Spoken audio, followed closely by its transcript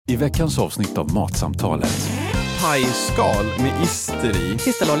I veckans avsnitt av Matsamtalet. Pajskal med ister i.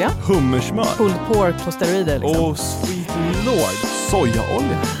 Fistelolja. Hummersmör. Pulled pork på steroider liksom. Och sweet lord,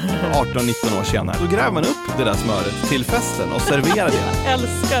 sojaolja. 18-19 år senare. Då gräver man upp det där smöret till festen och serverar det. Jag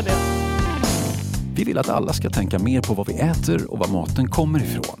älskar det. Vi vill att alla ska tänka mer på vad vi äter och var maten kommer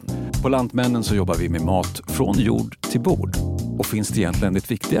ifrån. På Lantmännen så jobbar vi med mat från jord till bord. Och finns det egentligen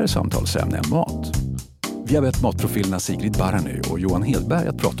ett viktigare samtalsämne än mat? Vi har bett matprofilerna Sigrid Barany och Johan Hedberg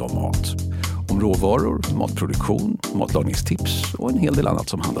att prata om mat. Om råvaror, matproduktion, matlagningstips och en hel del annat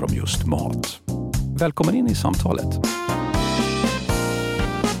som handlar om just mat. Välkommen in i samtalet.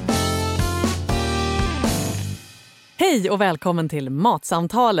 Hej och välkommen till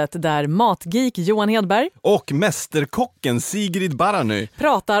Matsamtalet där matgeek Johan Hedberg Och mästerkocken Sigrid Barany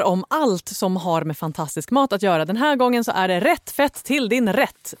pratar om allt som har med fantastisk mat att göra. Den här gången så är det rätt fett till din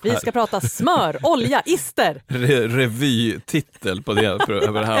rätt. Vi ska prata smör, olja, ister. revytitel på det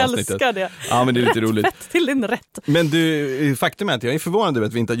över det här avsnittet. Älskar det. Ja, men det är lite roligt. Fett till din rätt. Men du, faktum är att jag är förvånad över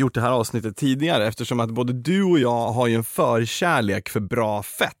att vi inte har gjort det här avsnittet tidigare, eftersom att både du och jag har ju en förkärlek för bra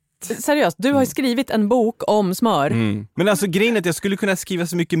fett. Seriöst, du har ju skrivit en bok om smör. Men alltså grejen är att jag skulle kunna skriva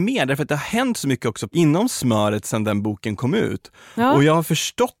så mycket mer, därför att det har hänt så mycket också inom smöret sedan den boken kom ut. Ja. Och jag har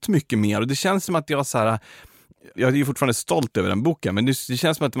förstått mycket mer, och det känns som att jag så här, jag är ju fortfarande stolt över den boken, men det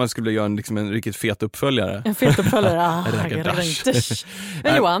känns som att man skulle göra en riktigt fet uppföljare. En fet uppföljare.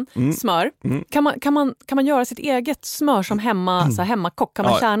 Men Johan, smör. Kan man göra sitt eget smör som hemmakock? Kan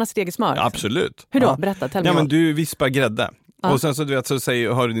man kärna sitt eget smör? Absolut. Hur då? Berätta, tell me. Ja, men du vispar grädde. Och sen så du vet, så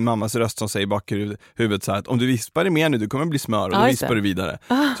hör du din mammas röst som säger bak i huvudet så här, att om du vispar det mer nu, du kommer bli smör, och då vispar du vidare.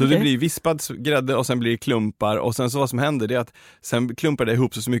 Så det blir vispad grädde och sen blir det klumpar, och sen så vad som händer det är att sen klumpar det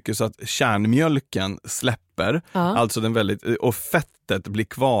ihop så mycket så att kärnmjölken släpper, alltså den väldigt, och fettet blir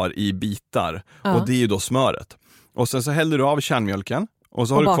kvar i bitar, och det är ju då smöret. Och sen så häller du av kärnmjölken. Och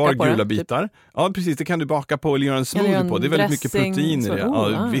så har du kvar gula bitar. Typ. Ja, precis. Det kan du baka på eller göra en smoothie på. Det är väldigt mycket protein i det.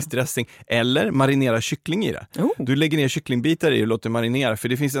 Ja, viss dressing. Eller marinera kyckling i det. Du lägger ner kycklingbitar i och låter marinera. För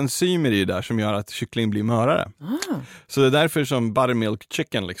det finns enzymer i det där som gör att kyckling blir mörare. Så det är därför som buttermilk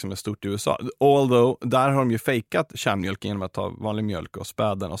chicken liksom är stort i USA. Although, där har de ju fejkat kärnmjölken genom att ta vanlig mjölk och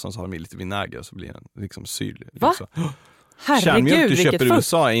späden. Och sen så har de lite vinäger och så blir den liksom syrlig. Va? Kärnmjölk du köper i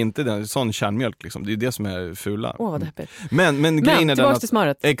USA är inte den sån kärnmjölk liksom. Det är det som är fula. Vad deppigt. Men grejen är den att, till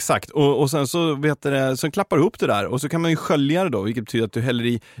smöret. Exakt. Och sen så så klappar du upp det där, och så kan man ju skölja det då, vilket betyder att du häller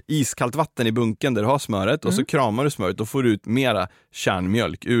i iskallt vatten i bunken där du har smöret, och så kramar du smöret och får ut mera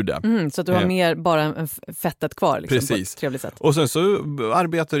kärnmjölk ur det. Så att du har mer bara fettet kvar liksom, precis. på ett trevligt sätt. Och sen så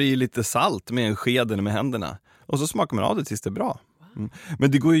arbetar du i lite salt med en sked eller med händerna. Och så smakar man av det tills det är bra.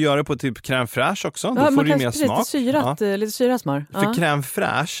 Men det går ju att göra på typ crème fraîche också. Då får du mer smak. Lite syrat smör. För crème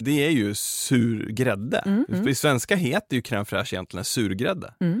fraîche, det är ju sur grädde. I svenska heter ju crème fraîche egentligen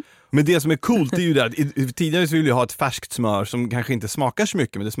surgrädde. Men det som är coolt är ju det att tidigare så vill vi ha ett färskt smör som kanske inte smakar så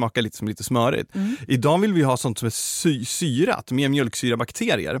mycket, men det smakar lite som lite smörigt. Idag vill vi ha sånt som är syrat, med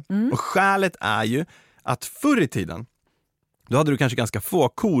mjölksyrabakterier. Och skälet är ju att förr i tiden, då hade du kanske ganska få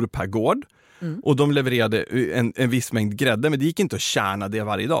kor per gård. Och de levererade en viss mängd grädde, men det gick inte att kärna det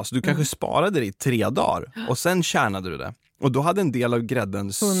varje dag. Så du kanske sparade det i 3 dagar och sen kärnade du det. Och då hade en del av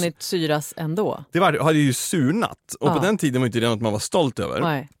grädden hunnit syras ändå. Det hade ju surnat. Och på den tiden var inte det något man var stolt över.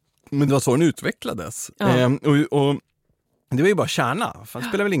 Nej. Men det var så den utvecklades. Och det var ju bara kärna. Det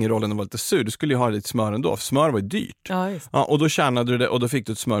spelar väl ingen roll om den var lite sur. Du skulle ju ha lite smör ändå. För smör var ju dyrt. Och då kärnade du det, och då fick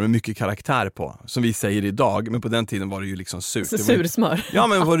du ett smör med mycket karaktär på. Som vi säger idag. Men på den tiden var det ju liksom surt. Sursmör. Ja,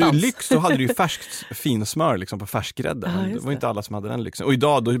 men var du lyx så hade du ju färskt finsmör liksom på färskgrädde. Det var inte alla som hade den lyxen. Och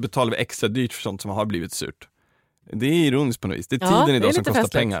idag då betalar vi extra dyrt för sånt som har blivit surt. Det är ironiskt på något vis. Det är tiden idag som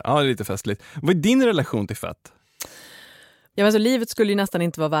kostar pengar. Ja, det är lite festligt. Vad är din relation till fett? Ja, men så livet skulle ju nästan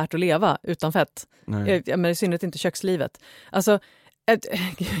inte vara värt att leva utan fett. Men i synnerhet inte kökslivet. Alltså,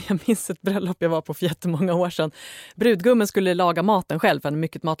 jag minns ett bröllop jag var på för jättemånga år sedan. Brudgummen skulle laga maten själv, för han är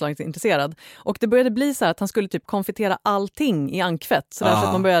mycket matlagningsintresserad. Och det började bli så här att han skulle typ konfitera allting i ankfett. Så därför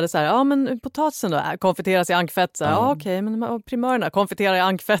att man började så här, men potatisen då, konfiteras i ankfett. Okej, men primörerna, konfitera i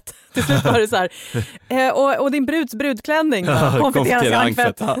ankfett. Till slut var det så här. Och din bruds brudklänning, konfiteras i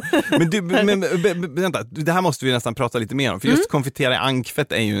ankfett. Men vänta, det här måste vi nästan prata lite mer om. För just konfitera i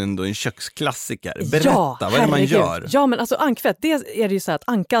ankfett är ju ändå en köksklassiker. Berätta, vad är det man gör? Ja, men alltså ankfett, det är det ju så att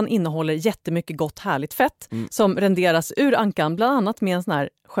ankan innehåller jättemycket härligt fett som renderas ur ankan, bland annat med en sån här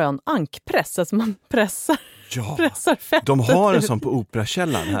skön ankpress. Alltså man pressar pressar fettet. De har en sån på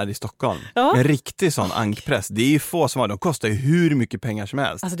Operakällaren här i Stockholm. Ja. En riktig sån ankpress. Det är ju få som har, de kostar ju hur mycket pengar som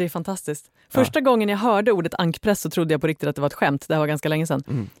helst. Alltså det är fantastiskt. Första gången jag hörde ordet ankpress så trodde jag på riktigt att det var ett skämt. Det var ganska länge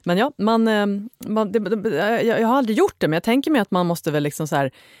sedan. Men ja, jag har aldrig gjort det, men jag tänker mig att man måste väl liksom så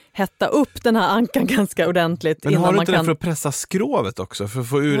här hetta upp den här ankan ganska ordentligt. Men innan har du man inte kan... den för att pressa skrovet också? För att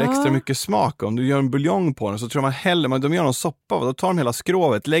få ur extra mycket smak. Om du gör en buljong på den så tror man de gör någon soppa och då tar de hela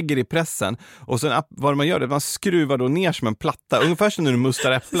skrovet, lägger i pressen och sen vad man gör det, man skruvar då ner som en platta. Ungefär som när du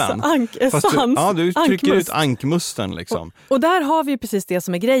mustar äpplen. Du trycker ut ankmusten liksom. Och där har vi ju precis det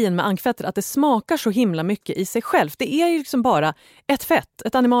som är grejen med ankfetter, att det smakar så himla mycket i sig själv. Det är ju liksom bara ett fett,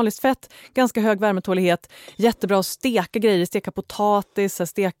 ett animaliskt fett, ganska hög värmetålighet, jättebra att steka grejer, steka potatis,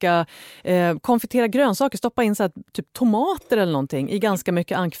 steka konfitera grönsaker, stoppa in så här, typ tomater eller någonting i ganska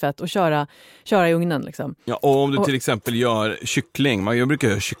mycket ankfett och köra i ugnen liksom. Ja, och om du till exempel gör kyckling, jag brukar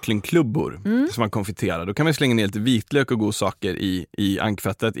göra kycklingklubbor som man konfiterar, då kan man slänga ner lite vitlök och godsaker i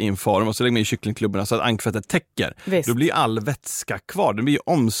ankfettet i en form och så lägger man i kycklingklubborna så att ankfettet täcker. Visst. Då blir all vätska kvar, det blir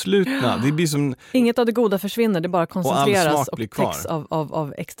omslutna. Det blir som... Inget av det goda försvinner, det bara koncentreras och täcks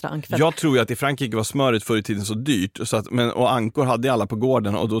av extra ankfett. Jag tror ju att i Frankrike var smöret förr i tiden så dyrt så att, och ankor hade alla på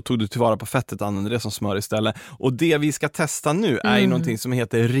gården och då tog du tillvara på fettet och använde det som smör istället. Och det vi ska testa nu är ju någonting som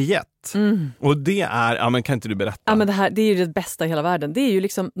heter rillette. Och det är, men kan inte du berätta? Ja, men det är ju det bästa i hela världen. Det är ju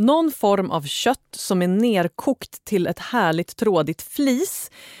liksom någon form av kött som är nerkokt till ett härligt trådigt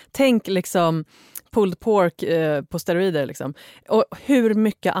flis. Tänk liksom pulled pork på steroider liksom. Och hur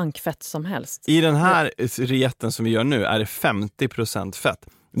mycket ankfett som helst. I den här rilletten som vi gör nu är det 50% fett.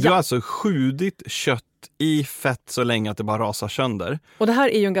 Du har alltså skjudit kött i fett så länge att det bara rasar sönder. Och det här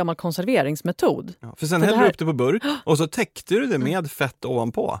är ju en gammal konserveringsmetod. Ja, för sen hällde du upp det på burk och så täckte du det med fett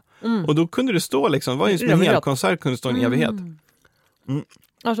ovanpå. Och då kunde det stå liksom, var ju som en hel konserv kunde stå en evighet.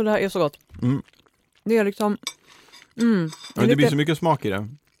 Alltså det här är så gott. Det är liksom... det blir så mycket smak i det.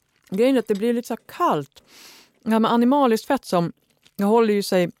 Grejen är att det blir lite så kallt. Det här med animaliskt fett som håller ju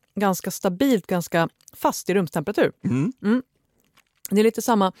sig ganska stabilt, ganska fast i rumstemperatur. Det är lite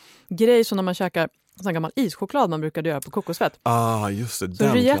samma grej som när man käkar sån gammal ischoklad man brukade göra på kokosfett. Just det.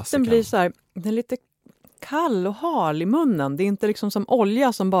 Så rilletten blir så här, den är lite kall och hal i munnen. Det är inte liksom som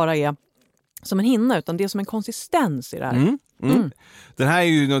olja som bara är som en hinna, utan det är som en konsistens i det här. Den här är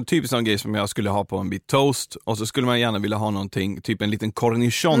ju någon typisk sån grej som jag skulle ha på en bit toast och så skulle man gärna vilja ha någonting, typ en liten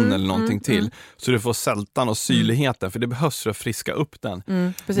cornichon eller någonting till så du får sältan och syrligheten för det behövs för att friska upp den.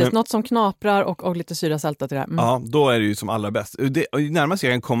 Precis, något som knaprar och lite syra sälta till det här. Ja, då är det ju som allra bäst. Det närmast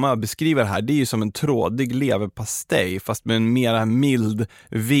jag kan komma och beskriva det här, det är ju som en trådig leverpastej fast med en mera mild,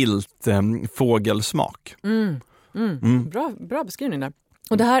 vilt fågelsmak. Bra beskrivning där.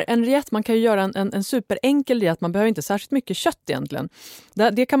 Och det här, en rillette, man kan ju göra en superenkel rillette, man behöver inte särskilt mycket kött egentligen.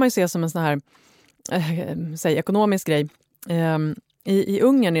 Det kan man ju se som en sån här ekonomisk grej. I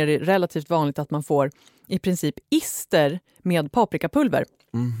Ungern är det relativt vanligt att man får i princip ister med paprikapulver.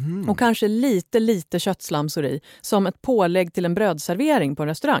 Och kanske lite köttslamsor i, som ett pålägg till en brödservering på en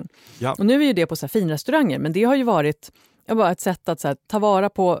restaurang. Ja. Och nu är ju det på så här finrestauranger, men det har ju varit bara ett sätt att så här, ta vara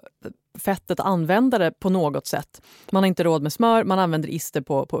på fettet, använda det på något sätt. Man har inte råd med smör, man använder ister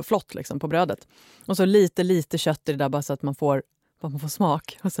på flott liksom, på brödet. Och så lite kött i det där bara så att man får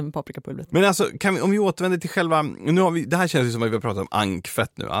smak och sen paprikapulvret. Men alltså, om vi återvänder till själva, det här känns ju som att vi har pratat om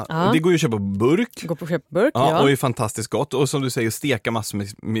ankfett nu. Det går ju att köpa på burk. Går på köpa burk, och är fantastiskt gott. Och som du säger, steka massor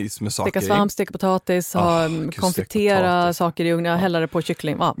med saker. Steka svamp, steka potatis, konfitera saker i ugnen, hälla det på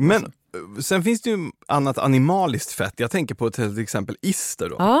kyckling. Men sen finns det ju annat animaliskt fett. Jag tänker på till exempel ister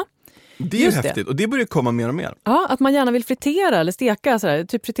då. Ja. Det är ju häftigt och det börjar komma mer och mer. Ja, att man gärna vill fritera eller steka sådär,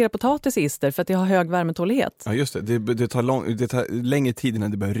 typ fritera potatis i ister för att det har hög värmetålighet. Ja just det, det tar längre tid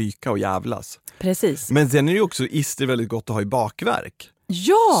innan det börjar ryka och jävlas. Precis. Men sen är det ju också ister väldigt gott att ha i bakverk.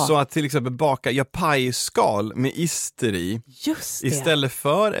 Ja! Så att till exempel baka pajskal med ister i istället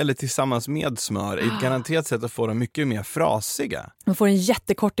för eller tillsammans med smör är ett garanterat sätt att få dem mycket mer frasiga. Man får en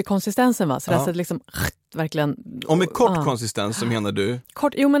jättekort i konsistensen va? Så det är liksom verkligen... Och med kort konsistens så menar du?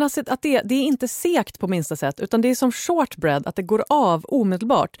 Kort, jo men alltså att det är inte sekt på minsta sätt utan det är som shortbread att det går av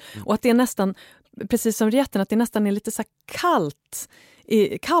omedelbart och att det är nästan, precis som rilletten, att det nästan är lite så kallt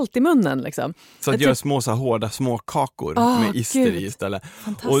i munnen liksom. Så att göra små så hårda små kakor med ister i istället.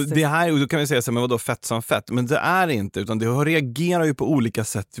 Och det här, då kan vi säga så här, men vadå fett som fett? Men det är inte, utan det reagerar ju på olika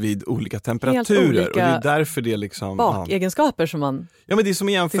sätt vid olika temperaturer. Och det är därför det liksom... Bakegenskaper som man... Ja men det är som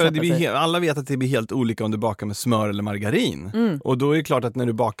att jämföra, alla vet att det blir helt olika om du bakar med smör eller margarin. Och då är det klart att när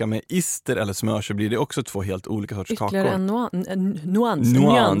du bakar med ister eller smör så blir det också två helt olika sorts kakor. Ytterligare en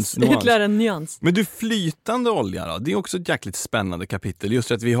nyans. Ytterligare en nyans. Men du, flytande olja då, det är också ett jäkligt spännande kapitel. kapitel,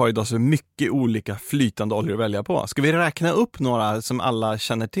 just att vi har idag så mycket olika flytande oljor att välja på. Ska vi räkna upp några som alla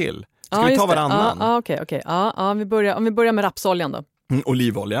känner till? Ska vi ta varannan? Okej. Om vi börjar med rapsoljan då.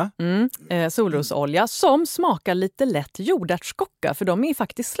 Olivolja. Solrosolja som smakar lite lätt jordärtskocka, för de är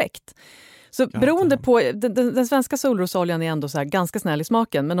faktiskt släkt. Så beroende på, den svenska solrosoljan är ändå så här ganska snäll i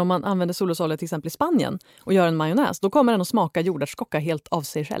smaken, men om man använder solrosolja till exempel i Spanien och gör en majonnäs, då kommer den att smaka jordärtskocka helt av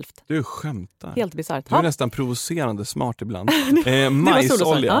sig självt. Du skämtar. Helt bisarrt. Du är nästan provocerande smart ibland.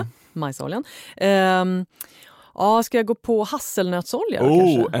 Majsolja. Majsoljan. Ska jag gå på hasselnötsolja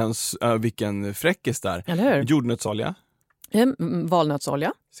då, kanske? Vilken fräckis där. Eller hur? Jordnötsolja.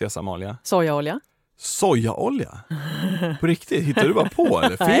 Valnötsolja. Sesamolja. Sojaolja. På riktigt? Hittar du bara på?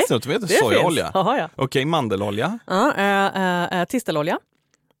 Eller? Finns det något som heter sojaolja? Ja. Okej, mandelolja. Tistelolja.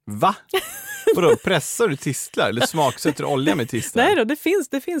 Va? Vadå, pressar du tistlar? Eller smaksätter du olja med tistlar? Nej då,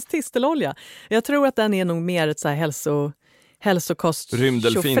 det finns tistelolja. Jag tror att den är nog mer ett så här hälsokost.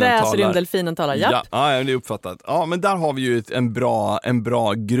 Rymdelfinen talar. Ja, det är uppfattat. Ja, men där har vi ju en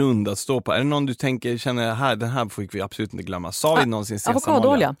bra grund att stå på. Är det någon du känner den här fick vi absolut inte glömma? Sa vi någonsin sesamolja?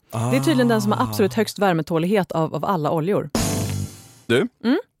 Avokadoolja. Det är tydligen den som har absolut högst värmetålighet av alla oljor. Du?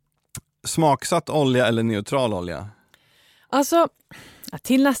 Smaksatt olja eller neutral olja? Alltså,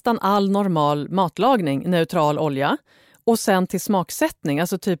 till nästan all normal matlagning, neutral olja. Och sen till smaksättning,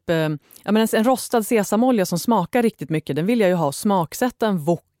 alltså typ en rostad sesamolja som smakar riktigt mycket, den vill jag ju ha. Smaksätta en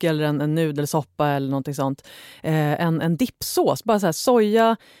wok eller en nudelsoppa eller någonting sånt. En dippsås, bara så här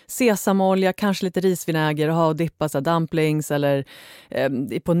soja, sesamolja, kanske lite risvinäger och ha och dippa så här dumplings eller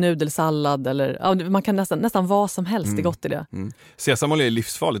på nudelsallad eller man kan nästan vad som helst är gott i det. Sesamolja är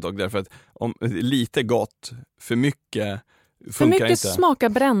livsfarligt dock, därför att om lite gott, för mycket funkar inte. För mycket smakar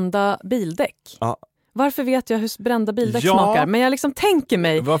brända bildäck. Ja. Varför vet jag hur brända bildäck smakar? Men jag liksom tänker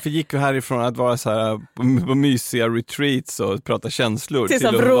mig... Varför gick vi härifrån att vara så här på mysiga retreats och prata känslor till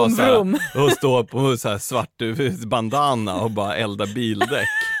att vara så här, och stå på så här svart bandana och bara elda bildäck?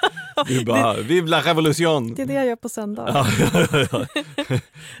 Du bara, vive la revolution! Det är det jag gör på söndag.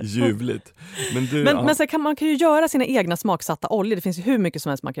 Ljuvligt. Men så man kan ju göra sina egna smaksatta oljor. Det finns ju hur mycket som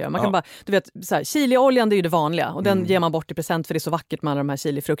helst man kan göra. Man kan bara, du vet, så här, chilioljan, det är ju det vanliga. Och den ger man bort i present för det är så vackert med alla de här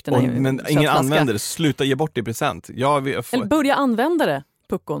chilifrukterna. Men ingen använder det. Sluta ge bort det i present. Eller börja använda det,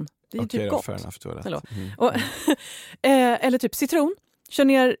 puckon. Det är ju typ gott. Eller typ citron. Kör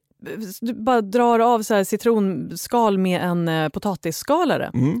ner, du bara drar av så här citronskal med en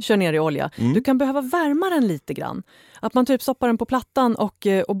potatisskalare. Kör ner i olja. Du kan behöva värma den lite grann. Att man typ stoppar den på plattan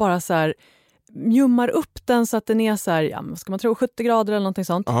och bara så här mjummar upp den så att den är så här, ska man tro 70 grader eller någonting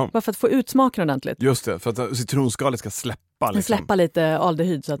sånt. Bara för att få ut smaken ordentligt. Just det, för att citronskalet ska släppa. Släppa lite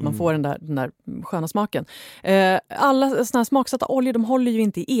aldehyd så att man får den där sköna smaken. Alla såna här smaksatta oljor, de håller ju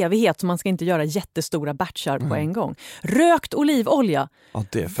inte i evighet, så man ska inte göra jättestora batchar på en gång. Rökt olivolja. Ja,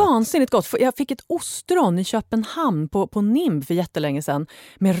 det är vansinnigt gott. Jag fick ett ostron i Köpenhamn på Nimb för jättelänge sedan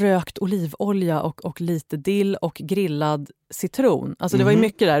med rökt olivolja och lite dill och grillad citron. Alltså det var ju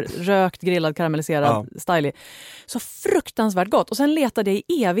mycket där, rökt, grillad, karamelliserad, stylig. Så fruktansvärt gott. Och sen letade jag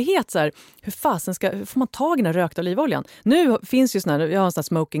i evighet så här, hur får man tag i den rökta olivoljan? Nu finns ju jag har en sån här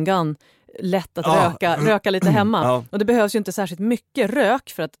smoking gun, lätt att röka lite hemma. Och det behövs ju inte särskilt mycket rök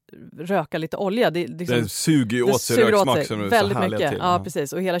för att röka lite olja. Det suger ju åt sig röksmak som väldigt mycket. Till. Ja,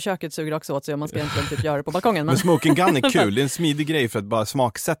 precis. Och hela köket suger också åt sig om man ska egentligen typ göra det på balkongen. Men smoking gun är kul. Det är en smidig grej för att bara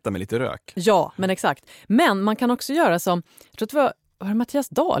smaksätta med lite rök. Ja, men exakt. Men man kan också göra som, jag tror att det var Mattias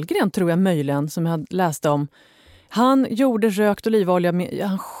Dahlgren, tror jag möjligen, som jag läste om. Han gjorde rökt olivolja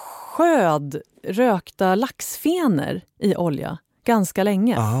han sköd rökta laxfener i olja ganska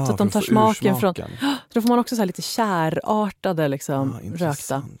länge. Så att de tar smaken från... Då får man också så här lite kärartade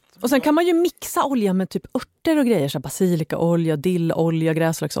rökta. Och sen kan man ju mixa olja med typ örter och grejer. Så basilikaolja, dillolja,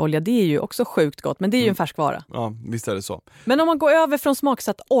 gräslöksolja. Det är ju också sjukt gott, men det är ju en färskvara. Ja, visst är det så. Men om man går över från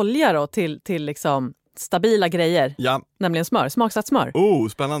smaksatt olja då till stabila grejer, nämligen smör, smaksatt smör.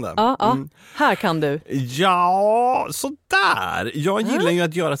 Spännande. Ja. Här kan du. Ja, sådär. Jag gillar ju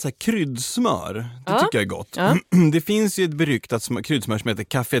att göra så här kryddsmör. Det tycker jag är gott. Det finns ju ett beryktat kryddsmör som heter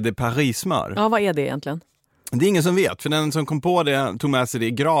Café de Paris-smör. Ja, vad är det egentligen? Det är ingen som vet, för den som kom på det tog med sig det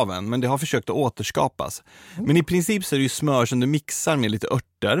i graven, men det har försökt att återskapas. Men i princip så är det ju smör som du mixar med lite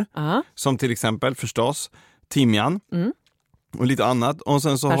örter, som till exempel förstås timjan. Och lite annat. Och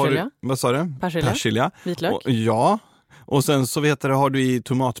sen så persilja. Har du, vad sa du? Persilja. Vitlök. Och sen så har du i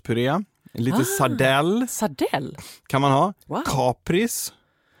tomatpuré, lite sardell. Sardell? Kan man ha. Wow. Kapris.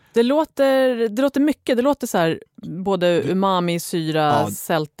 Det låter mycket. Det låter så här både umami, syra,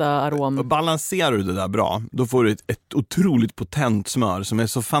 sälta, arom. Balanserar du det där bra, då får du ett otroligt potent smör som är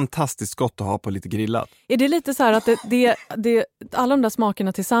så fantastiskt gott att ha på lite grillat. Är det lite så här att alla de där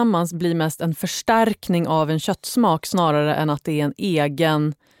smakerna tillsammans blir mest en förstärkning av en köttsmak snarare än att det är en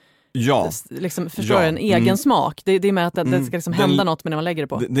egen... Ja. Liksom, en egen smak. Det är med att det ska liksom hända något med när man lägger det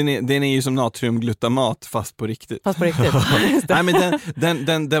på. Den är ju som natriumglutamat fast på riktigt. Nej,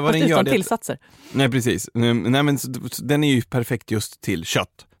 men den var den gör det. Tillsatser. Nej, precis. Nej, men den är ju perfekt just till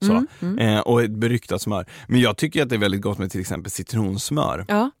kött. Så. Och ett beryktat smör. Men jag tycker att det är väldigt gott med till exempel citronsmör.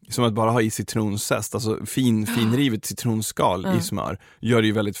 Ja. Som att bara ha i citronzest. Alltså finrivet citronskal i smör. Gör det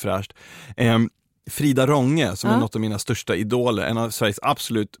ju väldigt fräscht. Frida Ronge som är något av mina största idoler, en av Sveriges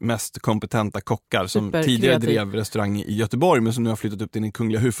absolut mest kompetenta kockar som tidigare drev restaurang i Göteborg men som nu har flyttat upp till den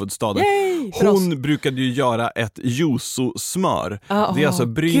kungliga huvudstaden. Hon brukade ju göra ett yuzu-smör. Det är alltså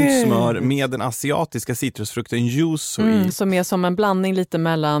brynt smör med den asiatiska citrusfrukten yuzu i. Som är som en blandning lite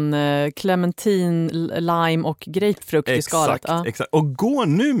mellan clementin, lime och grapefrukt i skalet. Exakt. Och går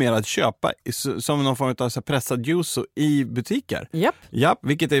numera att köpa som någon form av så pressad yuzu i butiker. Japp,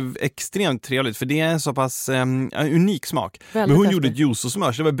 vilket är extremt trevligt för det är en så pass unik smak. Väldigt men hon gjorde ett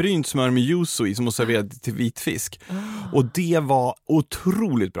yuzu-smör, så det var brynt smör med yuzu i som hon serverade till vitfisk. Och det var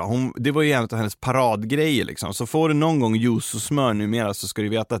otroligt bra. Det var ju en av hennes paradgrejer liksom. Så får du någon gång yuzu-smör numera så ska du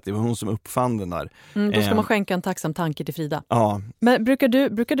veta att det var hon som uppfann den där. Då ska man skänka en tacksam tanke till Frida. Ja. Men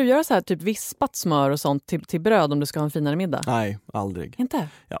brukar du göra så här typ vispat smör och sånt till bröd om du ska ha en finare middag? Nej, aldrig. Inte?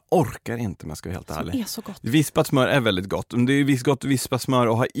 Jag orkar inte om jag ska vara helt ärlig. Det är så gott. Vispat smör är väldigt gott. Det är gott att vispa smör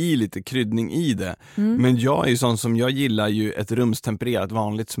och ha i lite kryddning i det. Men jag är ju sån som jag gillar ju ett rumstempererat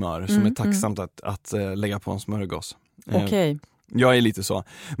vanligt smör som är tacksamt att lägga på en smörgås. Okej. Jag är lite så.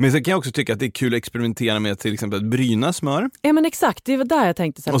 Men så kan jag också tycka att det är kul att experimentera med till exempel att bryna smör. Ja men exakt, det var där jag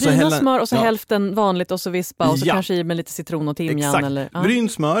tänkte. Så här, bryna smör och så hälften vanligt och så vispa och så kanske i med lite citron och timjan. Eller, bryn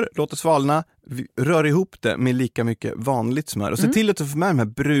smör, låt det svalna, rör ihop det med lika mycket vanligt smör. Och se till att du får med de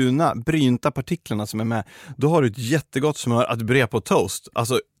här brynta partiklarna som är med. Då har du ett jättegott smör att bre på toast.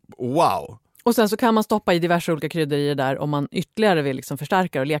 Alltså, wow! Och sen så kan man stoppa i diverse olika kryddor i det där om man ytterligare vill liksom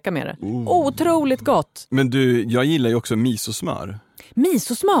förstärka och leka med det. Otroligt gott! Men du, jag gillar ju också misosmör.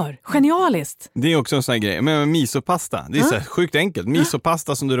 Misosmör, genialiskt! Det är också en sån här grej. Men misopasta, det är så här sjukt enkelt.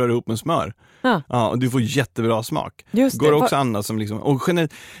 Misopasta som du rör ihop med smör. Ja, och du får jättebra smak. Just går det också annat som liksom... Och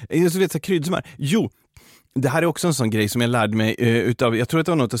generellt, jag vet så kryddsmör. Jo, det här är också en sån grej som jag lärde mig utav, jag tror att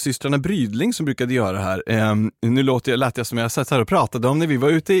det var något av systrarna Brydling som brukade göra här. Nu lät jag som jag satt här och pratade om när vi var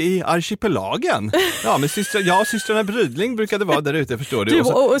ute i arkipelagen. Ja, men systrarna Brydling brukade vara där ute, förstår du.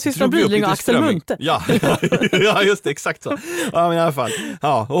 Och systrarna Brydling och Axel Munthe. Ja, just det, exakt så. Ja, men i alla fall.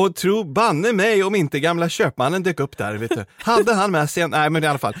 Ja, och tro banne mig om inte gamla köpmannen dök upp där, vet du. Hade han med sig nej men i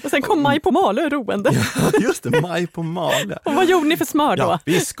alla fall. Och sen kom Maj på Malö roende. Ja, just det, Maj på Malö. Och vad gjorde ni för smör då? Ja,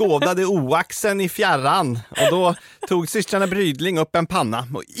 vi skådade oaxen i fjärran. Och då tog systrarna Brydling upp en panna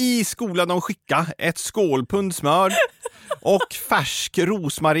och i skolan de skicka ett skålpund smör och färsk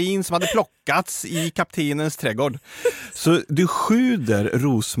rosmarin som hade plockats i kaptenens trädgård. Så du sjuder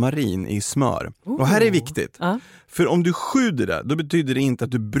rosmarin i smör. Och här är viktigt. För om du sjuder det, då betyder det inte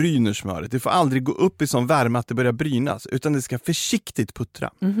att du bryner smöret. Det får aldrig gå upp i sån värme att det börjar brynas, utan det ska försiktigt puttra.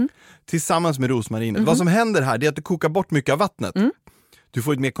 Tillsammans med rosmarinet. Vad som händer här är att du kokar bort mycket av vattnet. Du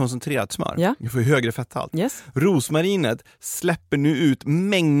får ett mer koncentrerat smör. Du får högre fetthalt. Rosmarinet släpper nu ut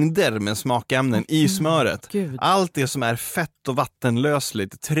mängder med smakämnen i smöret. Allt det som är fett och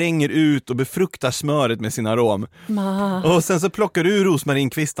vattenlösligt tränger ut och befruktar smöret med sin arom. Och sen så plockar du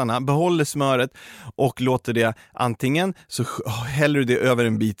rosmarinkvistarna, behåller smöret och låter det antingen så häller du det över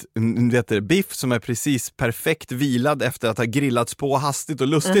en bit biff som är precis perfekt vilad efter att ha grillats på hastigt och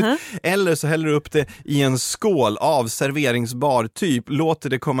lustigt. Eller så häller du upp det i en skål av serveringsbar typ. Låter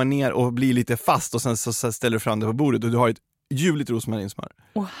det komma ner och bli lite fast och sen så ställer du fram det på bordet och du har ett ljuvligt rosmarinsmör.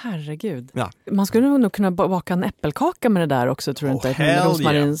 Herregud. Ja. Man skulle nog kunna baka en äppelkaka med det där också, tror du inte?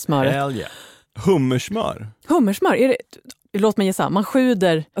 Rosmarinsmöret. Hummersmör. Hummersmör, låt mig gissa, man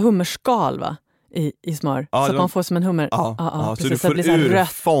sjuder hummerskal va? I smör. Så att man får som en hummer. Så du får ur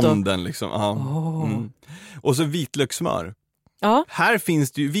fonden liksom. Och så vitlökssmör. Här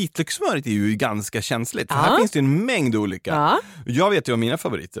finns det ju, vitlökssmöret är ju ganska känsligt. För här finns det en mängd olika. Jag vet ju vad mina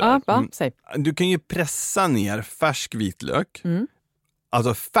favoriter är. Du kan ju pressa ner färsk vitlök.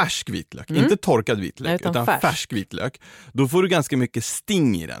 Alltså färsk vitlök, inte torkad vitlök, utan färsk vitlök. Då får du ganska mycket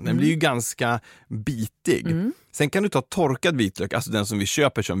sting i den. Den blir ju ganska bitig. Sen kan du ta torkad vitlök, alltså den som vi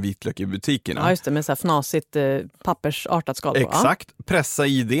köper som vitlök i butikerna. Ja, just det, med så här fnasigt pappersartat skal på. Exakt, pressa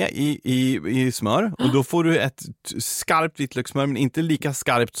i det i smör och då får du ett skarpt vitlökssmör, men inte lika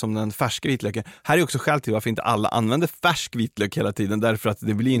skarpt som den färska vitlöken. Här är också skäl till varför inte alla använder färsk vitlök hela tiden, därför att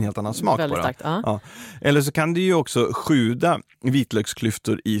det blir en helt annan smak på det. Ja. Eller så kan du ju också sjuda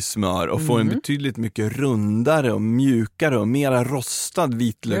vitlöksklyftor i smör och få en betydligt mycket rundare och mjukare och mera rostad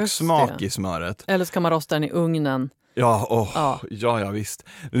vitlökssmak i smöret. Eller så kan man rosta den i ugnen. Ja, visst.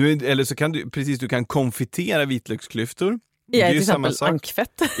 Eller så kan du kan konfitera vitlöksklyftor. Ja, till exempel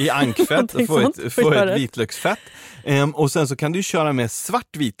ankfett. I ankfett, få ett vitlöksfett. Och sen så kan du köra med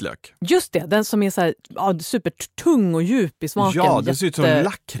svart vitlök. Just det, den som är så här, supertung och djup i smaken. Ja, den ser ut som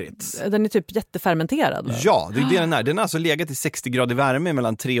lakrits. Den är typ jättefermenterad. Ja, det är det den är. Den har alltså legat i 60 grader värme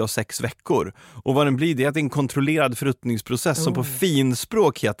mellan 3 och 6 veckor. Och vad den blir, det är att det är en kontrollerad förruttningsprocess som på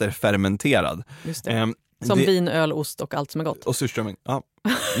finspråk heter fermenterad. Just det. Som vin, öl, ost och allt som är gott. Och surströmming, ja.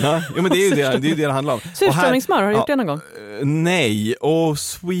 Men det är ju det handlar om. Surströmmingssmör, har du gjort det någon gång? Nej,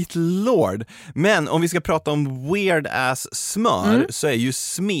 sweet lord. Men om vi ska prata om weird ass smör så är ju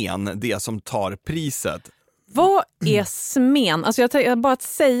smen det som tar priset. Vad är smen? Alltså jag bara att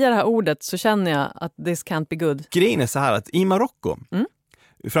säga det här ordet så känner jag att this can't be good. Grejen är så här att i Marocko,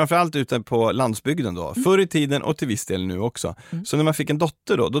 framförallt ute på landsbygden då, förr i tiden och till viss del nu också. Så när man fick en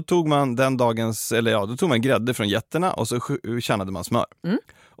dotter då tog man då tog man grädde från getterna och så tjänade man smör.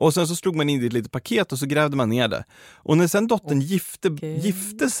 Och sen så slog man in det i ett litet paket och så grävde man ner det. Och när sen dottern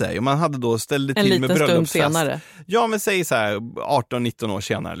gifte sig och man hade då ställde till med bröllopsfest. En liten stund senare. Ja, men säg så här 18-19 år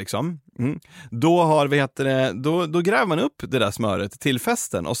senare liksom. Då då gräver man upp det där smöret till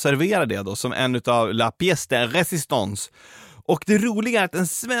festen och serverar det då som en utav la pièce de résistance. Och det roliga är att en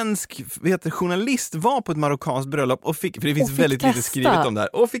svensk journalist var på ett marockanskt bröllop och fick, för det finns väldigt lite skrivet om det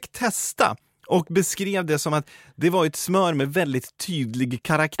här, och fick testa och beskrev det som att det var ett smör med väldigt tydlig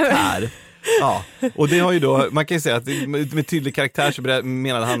karaktär. Ja, och det har ju då, man kan ju säga att med tydlig karaktär så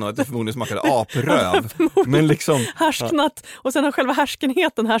menade han att det förmodligen smakade apröv. Men liksom härsknat, och sen har själva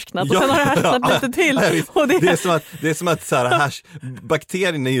härskenheten härsknat och sen har det härsknat lite till. Och det är som att så här,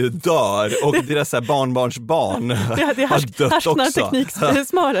 bakterierna ju dör och deras så här barnbarnsbarn det har dött också.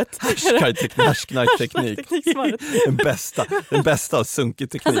 Härsknartekniksmöret. Härsknarteknik. Den bästa av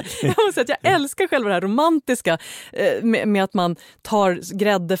sunkig teknik. Alltså, jag måste säga att jag älskar själva det här romantiska med att man tar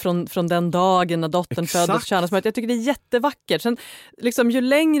grädde från den dagen när dottern föddes. Jag tycker det är jättevackert. Sen, liksom, ju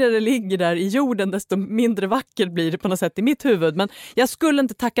längre det ligger där i jorden desto mindre vackert blir det på något sätt i mitt huvud. Men jag skulle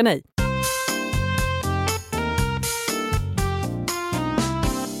inte tacka nej.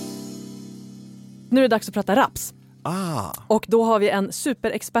 Nu är det dags att prata raps. Och då har vi en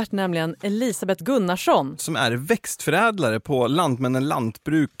superexpert, nämligen Elisabeth Gunnarsson. Som är växtförädlare på Lantmännen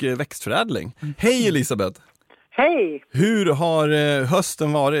Lantbruk växtförädling. Hej Elisabeth! Hej! Hur har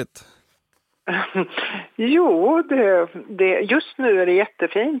hösten varit? Jo, just nu är det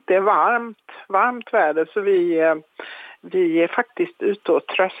jättefint. Det är varmt väder, så vi är faktiskt ute och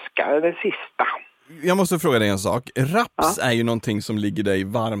tröskar det sista. Jag måste fråga dig en sak. Raps är ju någonting som ligger dig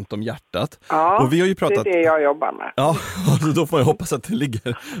varmt om hjärtat. Ja, och vi har ju pratat... det är det jag jobbar med. Ja, och då får jag hoppas att det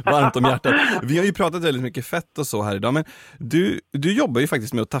ligger varmt om hjärtat. Vi har ju pratat väldigt mycket fett och så här idag, men du jobbar ju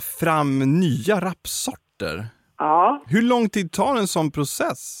faktiskt med att ta fram nya rapssorter. Ja. Hur lång tid tar en sån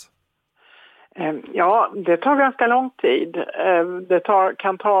process? Ja, det tar ganska lång tid. Det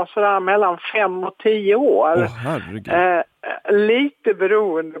kan ta sådär mellan 5 och 10 år. Lite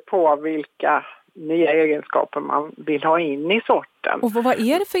beroende på vilka nya egenskaper man vill ha in i sorten. Och vad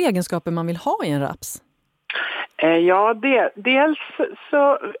är det för egenskaper man vill ha i en raps? Ja, dels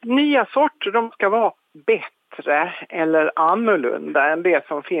så nya sorter, de ska vara bättre eller annorlunda än det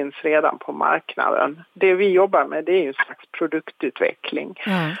som finns redan på marknaden. Det vi jobbar med, det är ju en slags produktutveckling.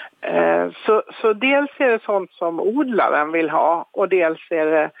 Så dels är det sånt som odlaren vill ha, och dels är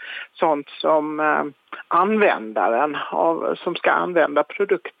det sånt som användaren som ska använda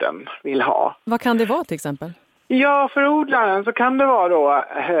produkten vill ha. Vad kan det vara till exempel? Ja, för odlaren så kan det vara då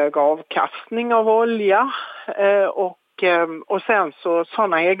hög avkastning av olja och sen så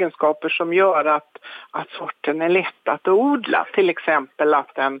sådana egenskaper som gör att sorten är lätt att odla. Till exempel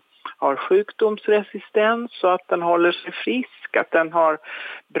att den har sjukdomsresistens så att den håller sig frisk, att den har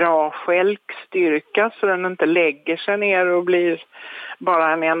bra stjälkstyrka så den inte lägger sig ner och blir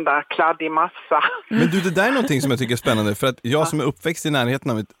bara en enda kladdig massa. Men du, det där är någonting som jag tycker är spännande, för att jag som är uppväxt i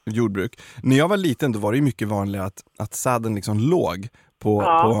närheten av ett jordbruk, när jag var liten då var det ju mycket vanligt att säden liksom låg på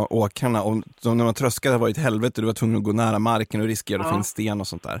åkrarna, och när man tröskade var det ett helvete, du var tvungen att gå nära marken och riskera att få en sten och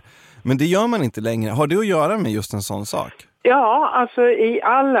sånt där. Men det gör man inte längre. Har det att göra med just en sån sak? Ja, alltså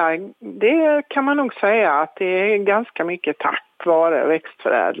det kan man nog säga att det är ganska mycket tack vare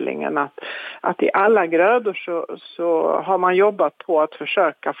växtförädlingen. Att i alla grödor så har man jobbat på att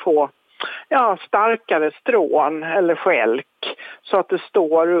försöka få starkare strån eller skälk så att det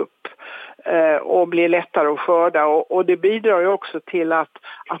står upp och blir lättare att skörda. Och det bidrar ju också till att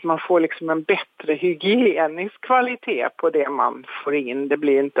man får liksom en bättre hygienisk kvalitet på det man får in. Det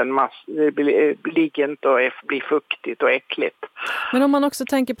blir inte ligger inte och blir fuktigt och äckligt. Men om man också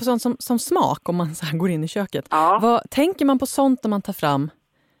tänker på sånt som smak, om man så här går in i köket. Ja. Vad tänker man på sånt när man tar fram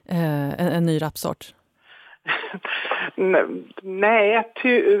en ny rapsort? Nej,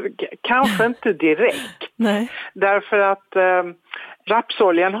 kanske inte direkt. Nej. Därför att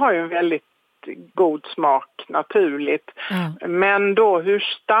rapsoljan har ju en väldigt god smak naturligt. Men då hur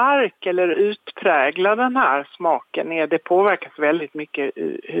stark eller utpräglad den här smaken är, det påverkas väldigt mycket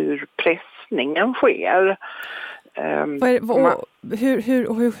hur pressningen sker.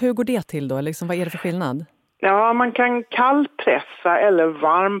 Hur går det till då? Liksom, vad är det för skillnad? Ja, man kan kallpressa eller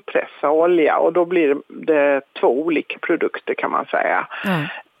varmpressa olja och då blir det 2 olika produkter kan man säga.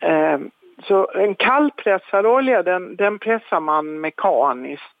 Så en kallpressad olja den pressar man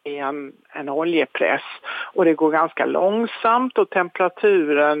mekaniskt i en oljepress och det går ganska långsamt och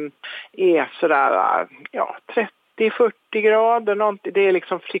temperaturen är sådär 30-40 grader. Det är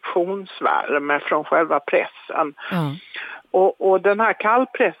liksom friktionsvärme från själva pressen. Och den här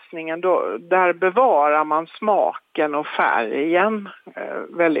kallpressningen då, där bevarar man smaken och färgen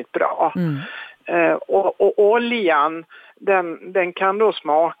väldigt bra. Och oljan den kan då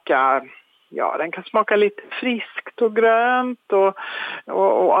smaka den kan smaka lite friskt och grönt och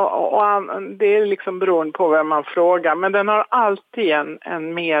det är liksom beroende på vem man frågar, men den har alltid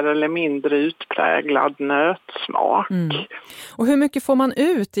en mer eller mindre utpräglad nötsmak. Och hur mycket får man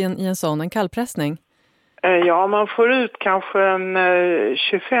ut i en sån kallpressning? Ja, man får ut kanske en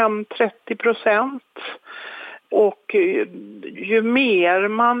 25-30%. Och ju mer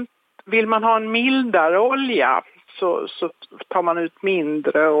vill man ha en mildare olja så tar man ut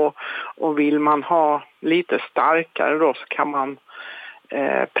mindre och vill man ha lite starkare då så kan man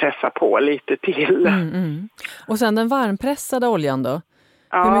pressa på lite till. Och sen den varmpressade oljan då?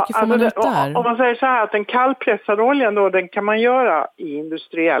 Hur mycket får man ut där? Om man säger så här att den kallpressade oljan då, den kan man göra i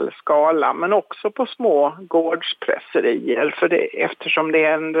industriell skala men också på små gårdspresserier eftersom det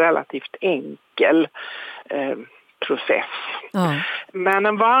är en relativt enkel process. Men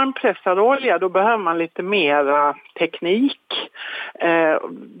en varmpressad olja då behöver man lite mer teknik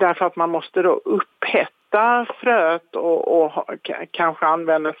därför att man måste då upphetta fröet och kanske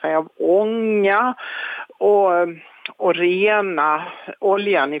använda sig av ånga och rena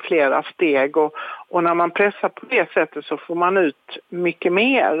oljan i flera steg och när man pressar på det sättet så får man ut mycket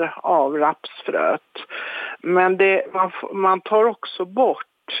mer av rapsfröet. Men man tar också bort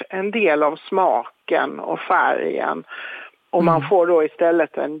en del av smaken och färgen och man får då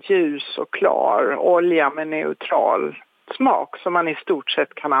istället en ljus och klar olja med neutral smak som man i stort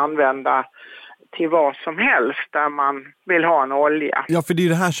sett kan använda till vad som helst där man vill ha en olja. Ja, för det är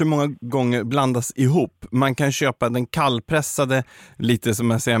det här som många gånger blandas ihop. Man kan köpa den kallpressade, lite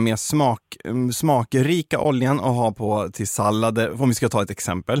som jag säger, mer smakrika oljan och ha på till sallader, om vi ska ta ett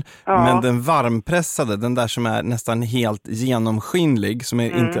exempel. Men den varmpressade, den där som är nästan helt genomskinlig, som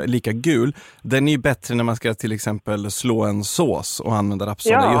är inte lika gul, den är ju bättre när man ska till exempel slå en sås och använda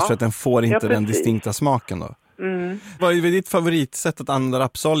rapsolja, just för att den får inte den distinkta smaken då. Vad är ditt favoritsätt att använda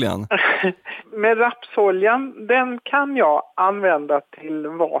rapsoljan? Med rapsoljan, den kan jag använda till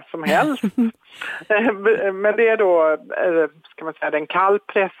vad som helst. Men det är då, ska man säga, den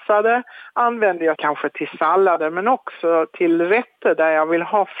kallpressade använder jag kanske till sallader men också till rätter där jag vill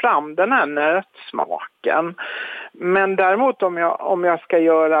ha fram den här nötsmaken. Men däremot om jag ska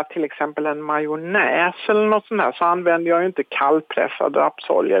göra till exempel en majonnäs eller något sånt här så använder jag ju inte kallpressad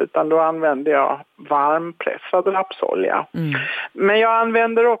rapsolja utan då använder jag varmpressad rapsolja. Men jag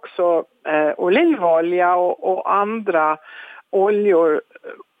använder också olivolja och andra oljor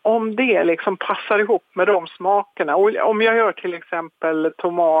om det liksom passar ihop med de smakerna. Om jag gör till exempel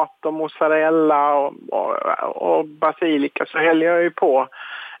tomat och mozzarella och basilika så häller jag ju på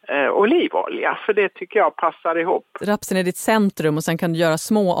olivolja för det tycker jag passar ihop. Rapsen är ditt centrum och sen kan du göra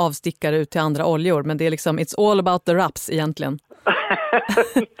små avstickare ut till andra oljor men det är liksom it's all about the raps egentligen.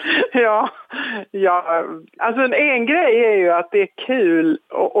 Ja, alltså en grej är ju att det är kul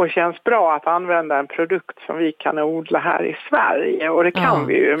och känns bra att använda en produkt som vi kan odla här i Sverige och det kan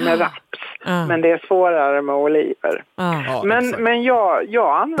vi ju med raps, men det är svårare med oliver. Men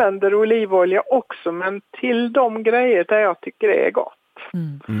jag använder olivolja också men till de grejer där jag tycker det är gott.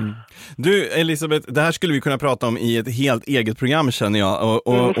 Du Elisabeth, det här skulle vi kunna prata om i ett helt eget program känner jag.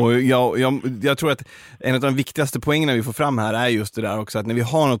 Och jag tror att en av de viktigaste poängerna vi får fram här är just det där också, att när vi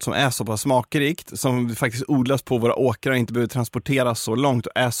har något som är så pass smakrikt, som faktiskt odlas på våra åkrar och inte behöver transporteras så långt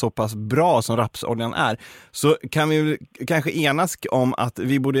och är så pass bra som rapsoljan är, så kan vi kanske enas om att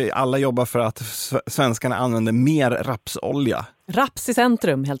vi borde alla jobba för att svenskarna använder mer rapsolja. Raps i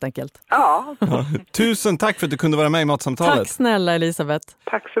centrum helt enkelt. Ja. Tusen tack för att du kunde vara med i Matsamtalet. Tack snälla Elisabeth.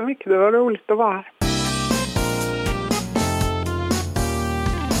 Tack så mycket, det var roligt att vara här.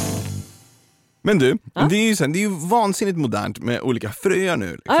 Men du, det är ju vansinnigt modernt med olika fröer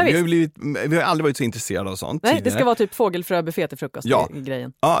nu. Liksom. Vi har aldrig varit så intresserade av sånt. Nej, tidigare. det ska vara typ fågelfröbuffé till frukost i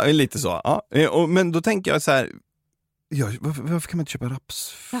grejen. Ja, lite så. Ja. Men då tänker jag så här, varför kan man inte köpa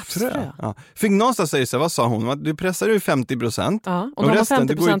rapsfrö? Ja. Fick någonstans säga så här, vad sa hon? Du pressar ur 50%, och resten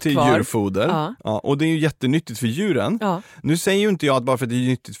det går till kvar. Djurfoder. Ja, och det är ju jättenyttigt för djuren. Ja. Nu säger ju inte jag att bara för att det är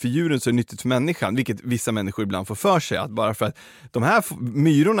nyttigt för djuren så är det nyttigt för människan, vilket vissa människor ibland får för sig, att bara för att de här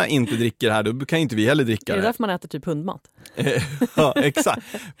myrorna inte dricker det här, då kan inte vi heller dricka det. Det är därför man äter typ hundmat. Ja, exakt.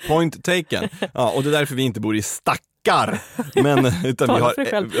 Point taken. Ja, och det är därför vi inte bor i men utan vi har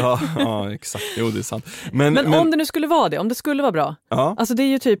ja exakt, jo det är sant. Men om det nu skulle vara det, om det skulle vara bra. Ja. Alltså det är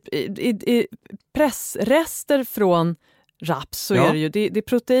ju typ i pressrester från raps så är det ju det är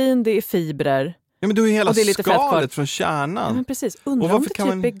protein, det är fibrer. Ja, men du är hela skalet från kärnan. Ja, men precis. Undrar om det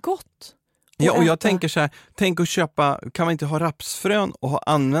typ är gott. Ja, och jag tänker så här, tänk att köpa, kan man inte ha rapsfrön och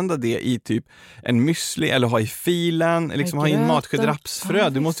använda det i typ en müsli eller ha i filen, liksom ha i en matsked rapsfrö.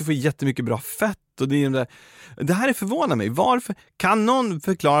 Du måste få jättemycket bra fett och det här är förvånar mig. Varför kan någon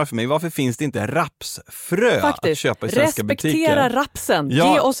förklara för mig varför finns det inte rapsfrö att köpa i svenska butiker? Respektera rapsen.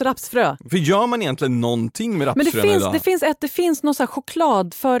 Ge oss rapsfrö. För gör man egentligen någonting med rapsfrön idag? Det finns något så här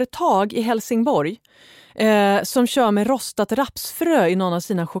chokladföretag i Helsingborg som kör med rostat rapsfrö i någon av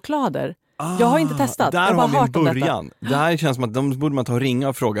sina choklader. Jag har inte testat. Där jag bara har vi en hört början. Det här känns som att de borde man ta och ringa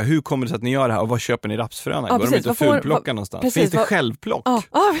och fråga, hur kommer det sig att ni gör det här och vad köper ni rapsfröna? Går de inte och fulplocka någonstans? Precis, finns det självplock? Ja,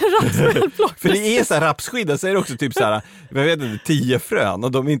 rapsfröplock. För det är så här rapsskidda, så är det också typ så här, jag vet inte, 10 frön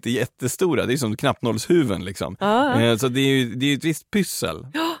och de är inte jättestora. Det är som knappnålshuven liksom. Så det är ju ett visst pyssel.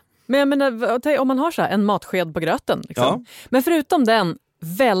 Ja, men jag menar, om man har så här en matsked på gröten liksom. Ja. Men förutom den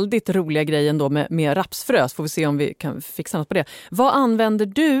väldigt roliga grejen då med rapsfrö, så får vi se om vi kan fixa något på det. Vad använder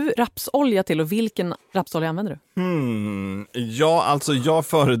du rapsolja till och vilken rapsolja använder du? Ja, alltså jag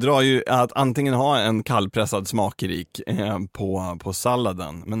föredrar ju att antingen ha en kallpressad smakrik på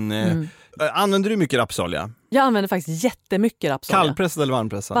salladen. Men använder du mycket rapsolja? Jag använder faktiskt jättemycket rapsolja. Kallpressad eller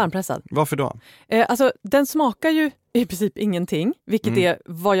varmpressad? Varmpressad. Varför då? Alltså den smakar ju i princip ingenting, vilket är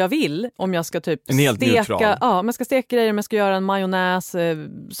vad jag vill om jag ska typ steka. Ja, om jag ska steka grejer, om jag ska göra en majonnäs,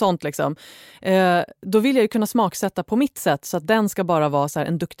 sånt liksom. Då vill jag ju kunna smaksätta på mitt sätt så att den ska bara vara så här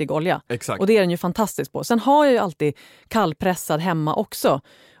en duktig olja. Exakt. Och det är den ju fantastisk på. Sen har jag ju alltid kallpressad hemma också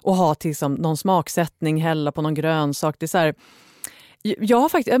och ha till som någon smaksättning, hälla på någon grönsak. Det är så här,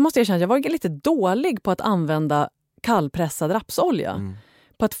 jag måste erkänna att jag var lite dålig på att använda kallpressad rapsolja.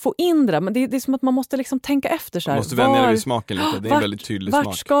 På att få in det, men det är som att man måste liksom tänka efter så här. Man måste vänja dig vid smaken lite, det är en väldigt tydlig smak.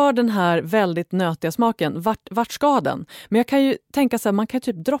 Vart ska den här väldigt nötiga smaken, vart ska den? Men jag kan ju tänka så här, man kan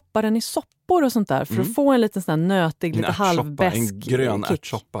typ droppa den i soppor och sånt där för att få en liten sån här nötig, lite halvbäsk en grön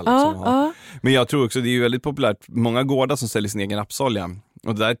ärtsoppa liksom. Ja. Men jag tror också, det är ju väldigt populärt, många gårdar som säljer sin egen rapsolja.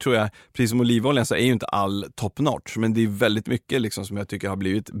 Och där tror jag, precis som olivoljan så är ju inte all top notch, men det är väldigt mycket liksom som jag tycker har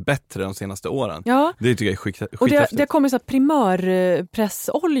blivit bättre de senaste åren. Ja. Det tycker jag är skithäftigt. Och det kommer så här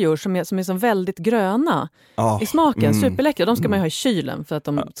primörpressoljor som är som väldigt gröna i smaken, superläckra. De ska man ju ha i kylen för att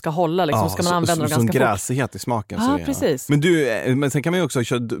de ska hålla liksom, ska man använda dem ganska fort. Som gräsighet i smaken. Ja, precis. Men sen kan man ju också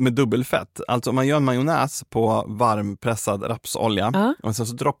köra med dubbelfett. Alltså om man gör en majonnäs på varmpressad rapsolja och sen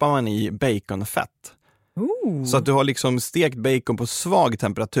så droppar man i baconfett. Så att du har liksom stekt bacon på svag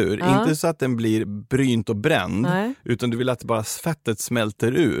temperatur. Inte så att den blir brynt och bränd. Utan du vill att bara fettet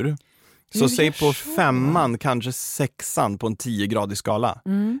smälter ur. Så säg på 5:an, kanske 6:an på en 10-gradig skala.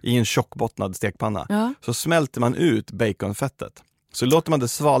 I en tjockbottnad stekpanna. Så smälter man ut baconfettet. Så låter man det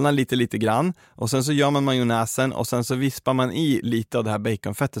svalna lite grann och sen så gör man majonnäsen och sen så vispar man i lite av det här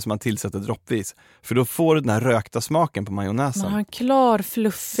baconfettet som man tillsätter droppvis. För då får du den här rökta smaken på majonnäsen. Man har en klar,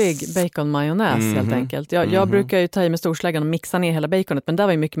 fluffig baconmajonnäs helt enkelt. Jag brukar ju ta i med storsläggan och mixa ner hela baconet, men det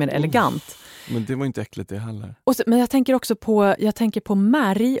var ju mycket mer elegant. Men det var inte äckligt det heller. Men jag tänker också på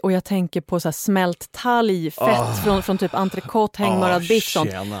märg och jag tänker på så här smält talgfett från typ entrecote, hängmörad biff.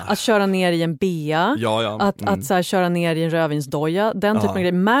 Att köra ner i en bea, att så här, köra ner i en rödvinsdoja rapsolja, den typen av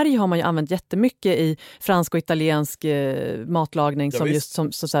grejer. Märg har man ju använt jättemycket i fransk och italiensk matlagning som just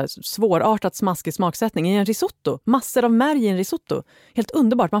som så här, svårartat smaskig smaksättning i en risotto. Massor av märg i en risotto. Helt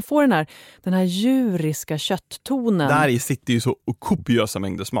underbart. Man får den här djuriska kötttonen. Där i sitter ju så kopiösa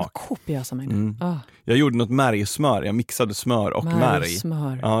mängder smak. Kopiösa mängder. Jag gjorde något märgsmör. Jag mixade smör och märg.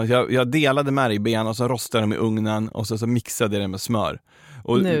 Ja, jag delade märgben och så rostade dem i ugnen och så mixade jag det med smör.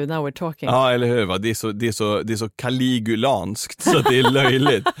 Och, now we're talking. Ja, eller hur? Va? Det är så kaligulanskt så det är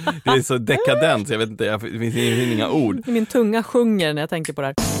löjligt. Det är så dekadent, jag vet inte, det finns inga ord. Min tunga sjunger när jag tänker på det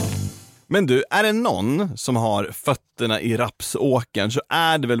här. Men du, är det någon som har fötterna i rapsåkern så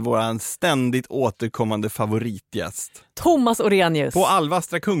är det väl våran ständigt återkommande favoritgäst. Thomas Orenius. På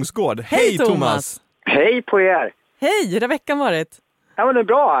Alvastra Kungsgård. Hej Thomas! Hej på er! Hej, hur har veckan varit? Ja, men det är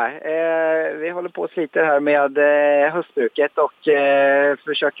bra. Vi håller på och sliter här med höstbruket och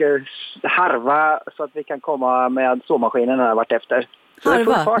försöker harva så att vi kan komma med såmaskinen här vart efter.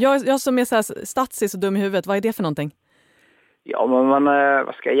 Harva? Jag som är så här stadsig och dum i huvudet, vad är det för någonting? Ja, men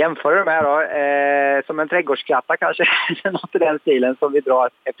vad ska jag jämföra det med då? Som en trädgårdskratta kanske, något i den stilen som vi drar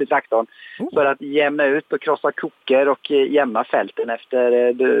efter traktorn. För att jämna ut och krossa koker och jämna fälten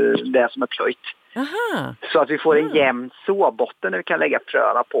efter det som är plöjt. Aha. Så att vi får en jämn såbotten där vi kan lägga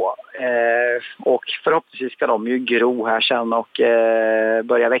fröna på. Och förhoppningsvis ska de ju gro här sen och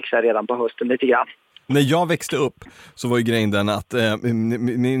börja växa redan på hösten lite grann. När jag växte upp så var ju grejen den att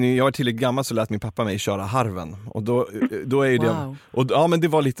när jag var tillräckligt gammal så lät min pappa mig köra harven. Och då är ju det... Och, ja, men det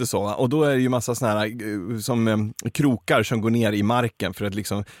var lite så. Och då är det ju massa såna här som krokar som går ner i marken för att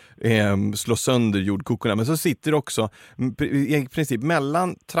liksom slå sönder jordkokorna. Men så sitter det också i princip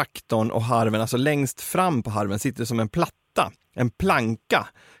mellan traktorn och harven, alltså längst fram på harven sitter det som en platta. En planka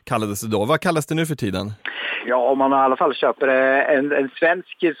kallades det då. Vad kallas det nu för tiden? Ja, om man i alla fall köper en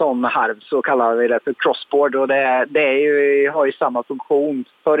svensk sån harv så kallar vi det för crossboard. Och det är ju, har ju samma funktion.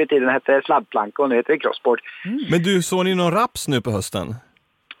 Förr i tiden hette det sladdplanka och nu heter det crossboard. Men du, såg ni någon raps nu på hösten?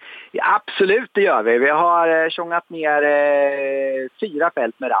 Ja, absolut, det gör vi. Vi har tjongat ner 4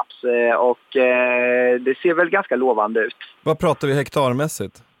 fält med raps och det ser väl ganska lovande ut. Vad pratar vi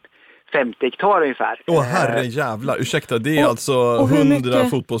hektarmässigt? 50 hektar ungefär. Herre jävlar, ursäkta, det är alltså 100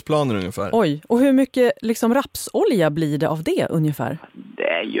 fotbollsplaner ungefär. Oj, och hur mycket liksom rapsolja blir det av det ungefär? Det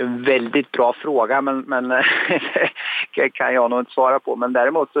är ju en väldigt bra fråga, men det kan jag nog inte svara på. Men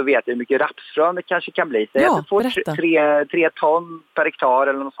däremot så vet jag hur mycket rapsfrön det kanske kan bli. Så jag får 3 ton per hektar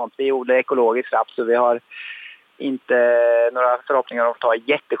eller något sånt. Vi odlar ekologisk raps så vi har inte några förhoppningar om att ta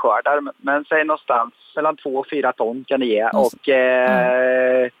jätteskördar. Men säg någonstans mellan 2 och 4 ton kan det ge. Och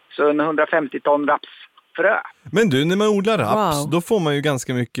så en 150 ton rapsfrö. Men du, när man odlar raps, då får man ju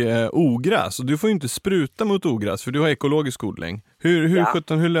ganska mycket ogräs. Och du får ju inte spruta mot ogräs, för du har ekologisk odling.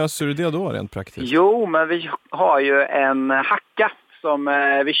 Hur löser du det då rent praktiskt? Jo, men vi har ju en hacka som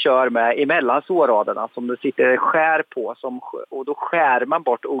vi kör med emellan såraderna som det sitter skär på. Och då skär man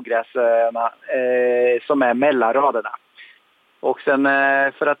bort ogräserna som är mellan raderna. Och sen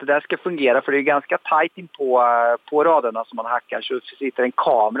för att det där ska fungera, för det är ganska tajt in på raderna som man hackar, så sitter en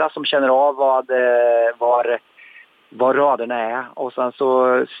kamera som känner av var raderna är. Och sen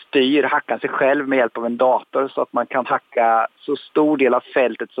så styr hackan sig själv med hjälp av en dator så att man kan hacka så stor del av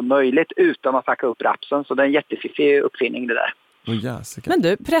fältet som möjligt utan att hacka upp rapsen. Så det är en jättefiffig uppfinning det där. Men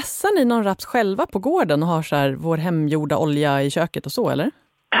du, pressar ni någon raps själva på gården och har så här vår hemgjorda olja i köket och så, eller?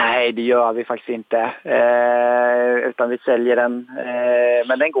 Nej, det gör vi faktiskt inte. Utan vi säljer den.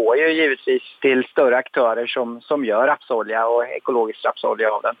 Men den går ju givetvis till större aktörer som gör rapsolja och ekologisk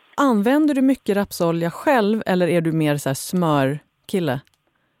rapsolja av den. Använder du mycket rapsolja själv eller är du mer så här smörkille?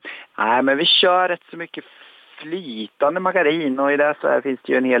 Nej, men vi kör rätt så mycket flytande margarin och i det så här finns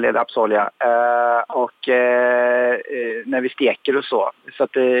det ju en hel del rapsolja och när vi steker och så. Så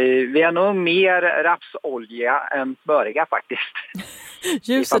att vi har nog mer rapsolja än smöriga faktiskt.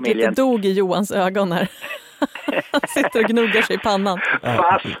 Ljuset lite dog i Johans ögon här. Han sitter och gnuggar sig i pannan.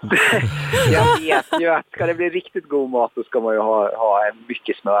 Fast jag vet ju att ska det bli riktigt god mat så ska man ju ha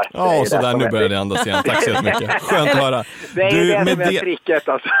mycket smör. Ja, och så där nu börjar det andas igen. Tack så mycket. Skönt att höra. Det är det med tricket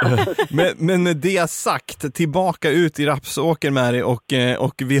alltså. Men med det sagt, tillbaka ut i rapsåker med dig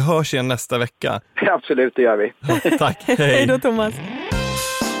och vi hörs igen nästa vecka. Absolut, det gör vi. Tack, hej. Hej då Thomas.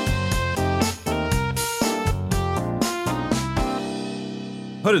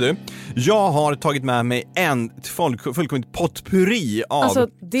 Hörru du, jag har tagit med mig en fullkomligt potpurri av smör. Alltså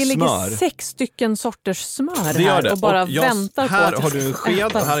det ligger 6 stycken sorters smör det här och bara väntar på här att har du en sked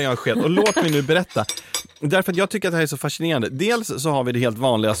och här har jag en sked. Och låt mig nu berätta. Därför att jag tycker att det här är så fascinerande. Dels så har vi det helt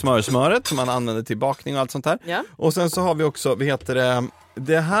vanliga smörsmöret som man använder till bakning och allt sånt här. Ja. Och sen så har vi också,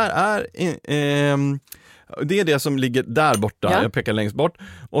 det här är Det är det som ligger där borta, Ja. jag pekar längst bort.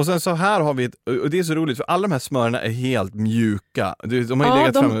 Och sen så här har vi och det är så roligt för alla de här smörerna är helt mjuka. De har ju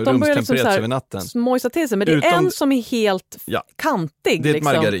legat framme rumstempererat över natten. Smojsa till sig, men det är en som är helt kantig. Det är ett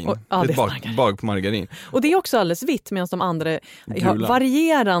liksom. margarin. Och, det är ett bag på margarin. Och det är också alldeles vitt medan de andra har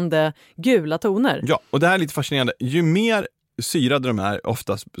varierande gula toner. Ja, och det här är lite fascinerande. Ju mer syrade de här,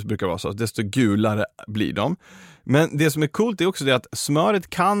 oftast brukar vara så, desto gulare blir de. Men det som är coolt är också det att smöret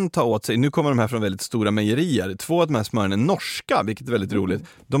kan ta åt sig, nu kommer de här från väldigt stora mejerier, 2 av de här smören är norska, vilket är väldigt roligt.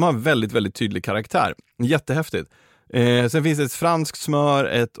 De har väldigt, väldigt tydlig karaktär. Jättehäftigt. Sen finns det ett franskt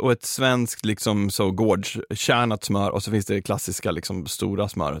smör och ett svenskt liksom så gårdskärnat smör och så finns det klassiska liksom stora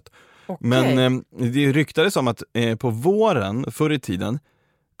smöret. Okay. Men det ryktades om att på våren förr i tiden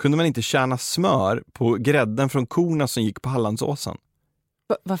kunde man inte tjäna smör på grädden från korna som gick på Hallandsåsen.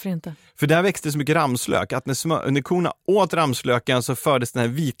 Varför inte? För där växte så mycket ramslök att när korna åt ramslöken så fördes den här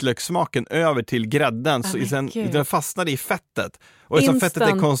vitlökssmaken över till grädden så den fastnade i fettet. Och eftersom fettet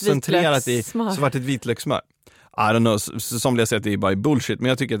är koncentrerat i så var det ett vitlökssmör. I don't know, somliga säger att det är bara bullshit, men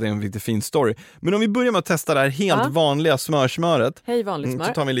jag tycker att det är en riktigt fin story. Men om vi börjar med att testa det här helt vanliga smörsmöret. Hej, vanligt smör.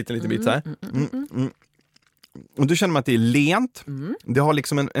 Så tar vi en liten bit så här. Och då känner man att det är lent. Det har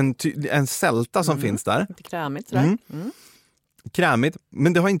liksom en sälta som finns där. Lite krämigt sådär. Krämigt,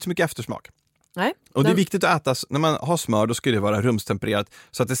 men det har inte så mycket eftersmak. Nej. Och det är viktigt att äta, när man har smör då ska det vara rumstempererat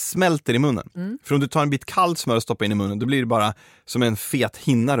så att det smälter i munnen. För om du tar en bit kallt smör och stoppar in i munnen då blir det bara som en fet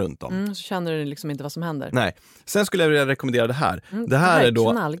hinna runt om. Så känner du liksom inte vad som händer. Nej. Sen skulle jag vilja rekommendera det här. Det här är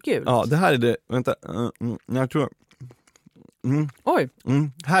då knallgult. Ja, det här är det, vänta, jag tror Oj.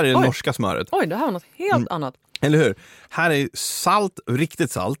 här är det norska smöret. Oj, det här var något helt annat. Eller hur? Här är salt,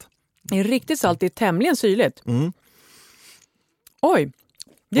 riktigt salt. Det är riktigt salt, det är tämligen syrligt. Oj.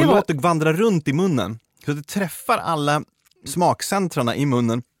 Låt det vandra runt i munnen. Så det träffar alla smakcentrarna i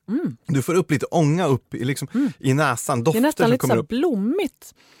munnen. Du får upp lite ånga upp i näsan. Dofter det är nästan som lite kommer så upp.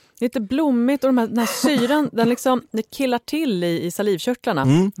 Blommigt. Lite blommigt och den här syran, det killar till i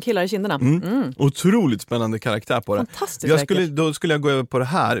salivkörtlarna. Killar i kinderna. Otroligt spännande karaktär på det. Fantastiskt Då skulle jag gå över på det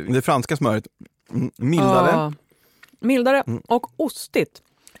här. Det franska smöret. Mildare. Mildare och ostigt.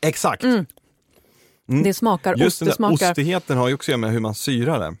 Exakt. Det smakar just ost. Den där smakar... ostigheten har ju också med hur man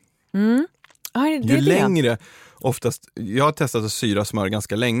syrar det. Ju längre, oftast, jag har testat att syra smör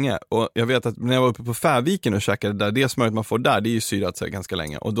ganska länge och jag vet att när jag var uppe på Färviken och käkade där, det smöret man får där, det är ju syrat så ganska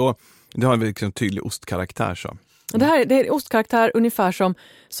länge och då det har en liksom tydlig ostkaraktär så. Det är ostkaraktär ungefär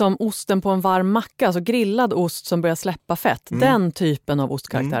som osten på en varm macka, alltså grillad ost som börjar släppa fett. Den typen av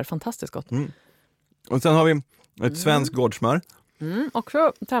ostkaraktär, fantastiskt gott. Och sen har vi ett svenskt gårdsmör.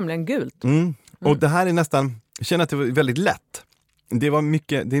 Också tämligen gult. Och det här är nästan, jag känner att det var väldigt lätt. Det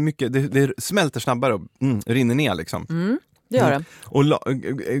smälter snabbare och rinner ner liksom. Det gör det. Och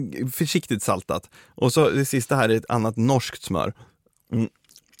försiktigt saltat. Och så det sista här är ett annat norskt smör.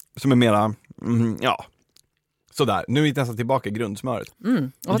 Som är mera, sådär. Nu är vi nästan tillbaka i grundsmöret.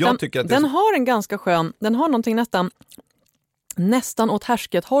 Jag tycker att den har en ganska skön, den har någonting nästan åt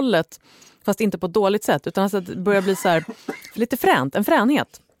härsket-hållet. Fast inte på ett dåligt sätt, utan att det börjar bli så här lite fränt, en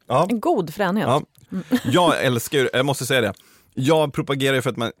fränhet. Ja. En god fränhet. Ja. Jag älskar, jag måste säga det. Jag propagerar för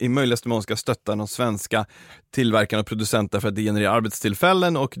att man i möjligaste mån ska stötta de svenska tillverkarna och producenter för att det genererar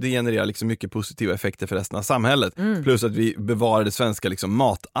arbetstillfällen och det genererar liksom mycket positiva effekter för resten av samhället. Plus att vi bevarar det svenska liksom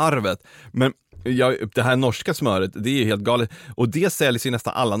matarvet. Men det här norska smöret, det är helt galet. Och det säljs i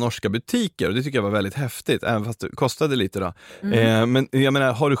nästan alla norska butiker och det tycker jag var väldigt häftigt, även fast det kostade lite då. Men jag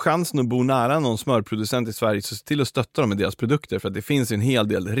menar, har du chansen att bo nära någon smörproducent i Sverige så se till att stötta dem med deras produkter för att det finns en hel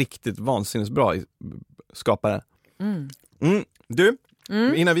del riktigt vansinnesbra skapare. Du,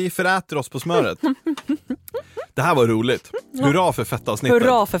 innan vi föräter oss på smöret. Det här var roligt. Hurra för fettavsnittet.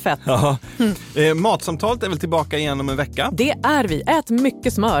 Hurra för fett. Ja. Matsamtalet är väl tillbaka igen om en vecka. Det är vi. Ät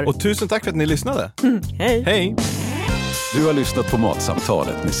mycket smör. Och tusen tack för att ni lyssnade. Hej. Hej. Du har lyssnat på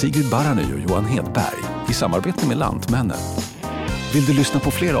Matsamtalet med Sigrid Barany och Johan Hedberg i samarbete med Lantmännen. Vill du lyssna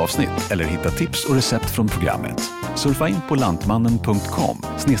på fler avsnitt eller hitta tips och recept från programmet? Surfa in på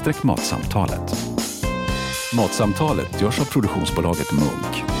lantmannen.com/matsamtalet. Matsamtalet görs av produktionsbolaget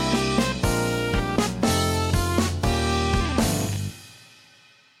Munk.